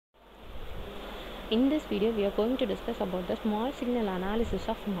In this video, we are going to discuss about the small signal analysis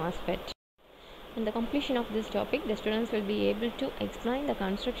of MOSFET. In the completion of this topic, the students will be able to explain the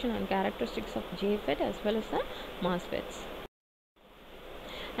construction and characteristics of JFET as well as the MOSFETs.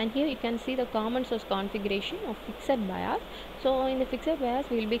 And here you can see the common source configuration of fixed bias. So in the fixed bias,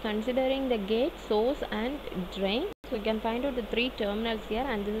 we will be considering the gate, source and drain. So you can find out the three terminals here,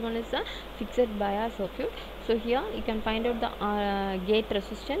 and this one is the fixed bias circuit. So here you can find out the gate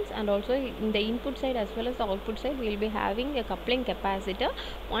resistance, and also in the input side as well as the output side we will be having a coupling capacitor.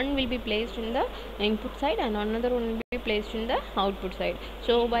 One will be placed in the input side and another one will be placed in the output side.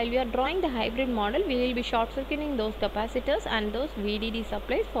 So while we are drawing the hybrid model, we will be short circuiting those capacitors and those VDD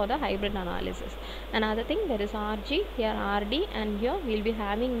supplies for the hybrid analysis. Another thing, there is RG, here RD, and here we will be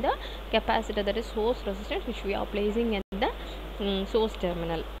having the capacitor, that is source resistance, which we are placing at the source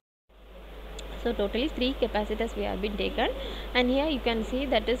terminal. So totally 3 capacitors we have been taken, and here you can see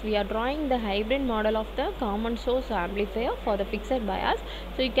that is we are drawing the hybrid model of the common source amplifier for the fixed bias.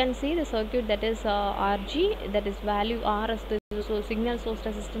 So you can see the circuit, that is RG, that is value RS, so signal source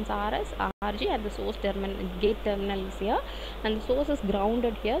resistance RS, RG, and the source terminal, gate terminal is here, and the source is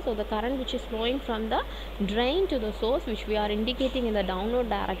grounded here. So the current which is flowing from the drain to the source, which we are indicating in the downward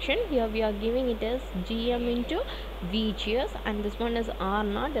direction, here we are giving it as GM into VGS, and this one is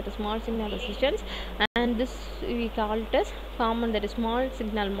R0, that is small signal resistance, and this we call it as common, that is small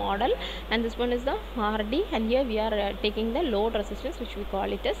signal model, and this one is the RD, and here we are taking the load resistance, which we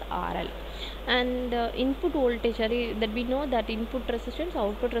call it as RL. And input voltage, that we know that input resistance,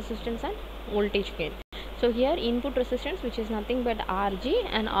 output resistance and voltage gain. So here input resistance, which is nothing but RG,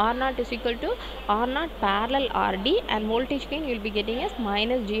 and R0 is equal to R0 parallel RD, and voltage gain you will be getting as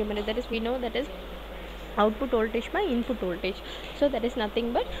minus GM, that is we know that is output voltage by input voltage. So that is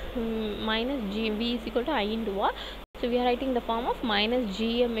nothing but minus V is equal to I into R. So we are writing the form of minus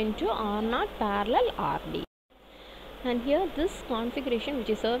GM into R0 parallel RD. And here this configuration, which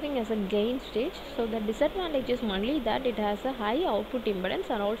is serving as a gain stage, so the disadvantage is only that it has a high output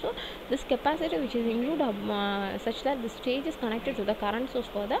impedance, and also this capacitor which is included such that the stage is connected to the current source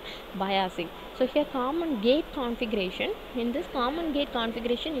for the biasing. So here common gate configuration, in this common gate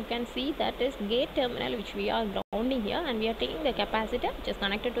configuration you can see that is gate terminal which we are grounding here, and we are taking the capacitor which is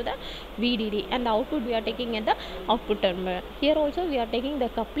connected to the VDD, and the output we are taking at the output terminal. Here also we are taking the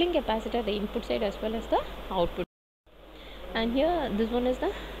coupling capacitor, the input side as well as the output. And here this one is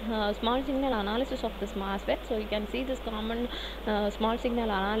the small signal analysis of this MOSFET. So you can see this common small signal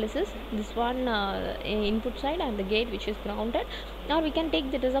analysis, this one input side and the gate which is grounded, or we can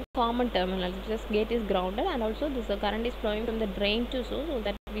take that as a common terminal, this gate is grounded, and also this current is flowing from the drain to source, so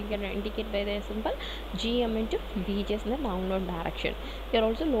that we can indicate by the symbol GM into VGS in the downward direction. Here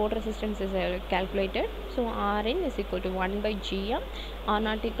also load resistance is calculated. So Rn is equal to 1 by GM,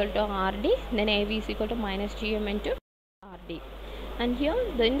 R0 equal to RD, then AV is equal to minus GM into RD. And here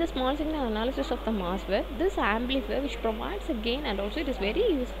in the small signal analysis of the MOSFET, this amplifier which provides a gain, and also it is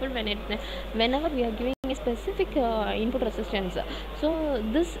very useful whenever we are giving a specific input resistance. So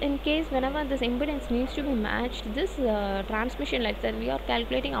this, in case whenever this impedance needs to be matched, this transmission, like that we are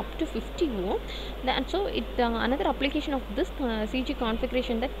calculating up to 50 ohm, and so it another application of this CG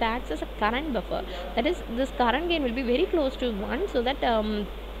configuration that acts as a current buffer, that is this current gain will be very close to 1, so that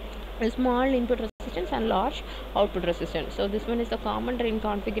small input resistance and large output resistance. So this one is the common drain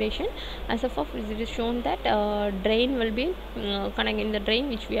configuration. As of it is shown that drain will be connecting the drain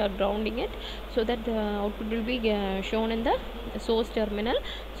which we are grounding it, so that the output will be shown in the source terminal.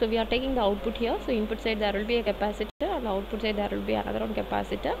 So we are taking the output here. So input side there will be a capacitor, and the output side there will be another one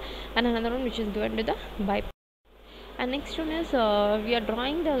capacitor, and another one which is given to the bypass. And next one is we are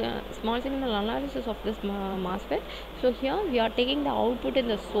drawing the small signal analysis of this MOSFET. So here we are taking the output in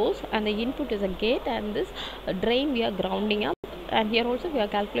the source, and the input is a gate, and this drain we are grounding up, and here also we are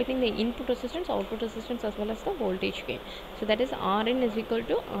calculating the input resistance, output resistance as well as the voltage gain. So that is Rn is equal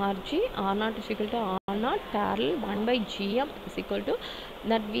to Rg, R0 is equal to R0 parallel 1 by Gm is equal to,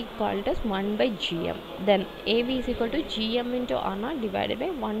 that we call it as 1 by Gm. Then AV is equal to Gm into R0 divided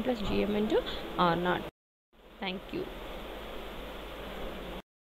by 1 plus Gm into R0. Thank you.